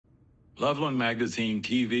Loveland Magazine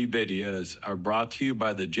TV videos are brought to you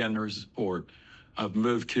by the generous support of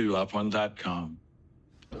MoveToLoveland.com.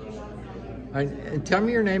 Tell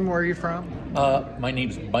me your name, where are you from? My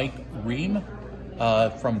name's Mike Ream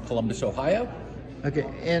from Columbus, Ohio. Okay,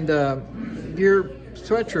 and your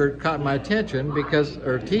sweatshirt caught my attention because,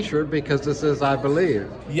 or t-shirt, because it says "I believe."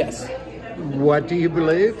 Yes. What do you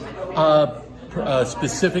believe?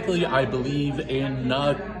 Specifically, I believe in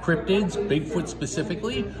cryptids, Bigfoot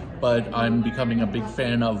specifically, but I'm becoming a big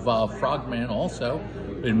fan of Frogman also,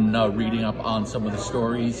 and reading up on some of the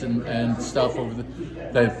stories and stuff over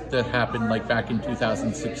that happened like back in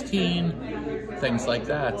 2016, things like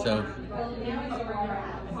that.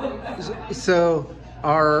 So,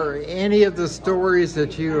 are any of the stories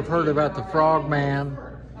that you have heard about the Frogman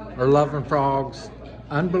or Loveland Frogs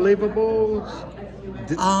unbelievable?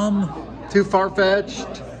 Too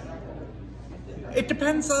far-fetched? It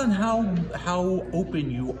depends on how open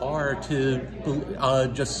you are to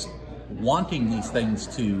just wanting these things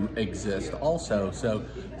to exist also. So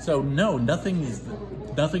no,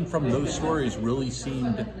 nothing from those stories really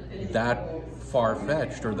seemed that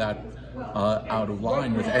far-fetched or that out of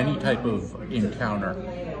line with any type of encounter.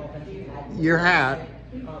 Your hat,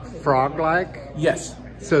 frog-like? Yes.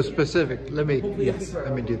 So specific. Let me do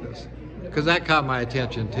this, because that caught my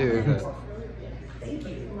attention too.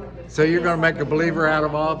 So you're going to make a believer out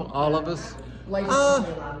of all of us? I'm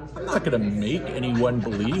not going to make anyone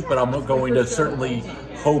believe, but I'm going to certainly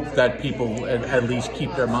hope that people at least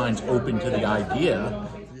keep their minds open to the idea.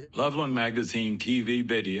 Loveland Magazine TV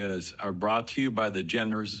videos are brought to you by the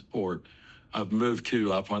generous support of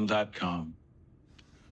MoveToLoveland.com.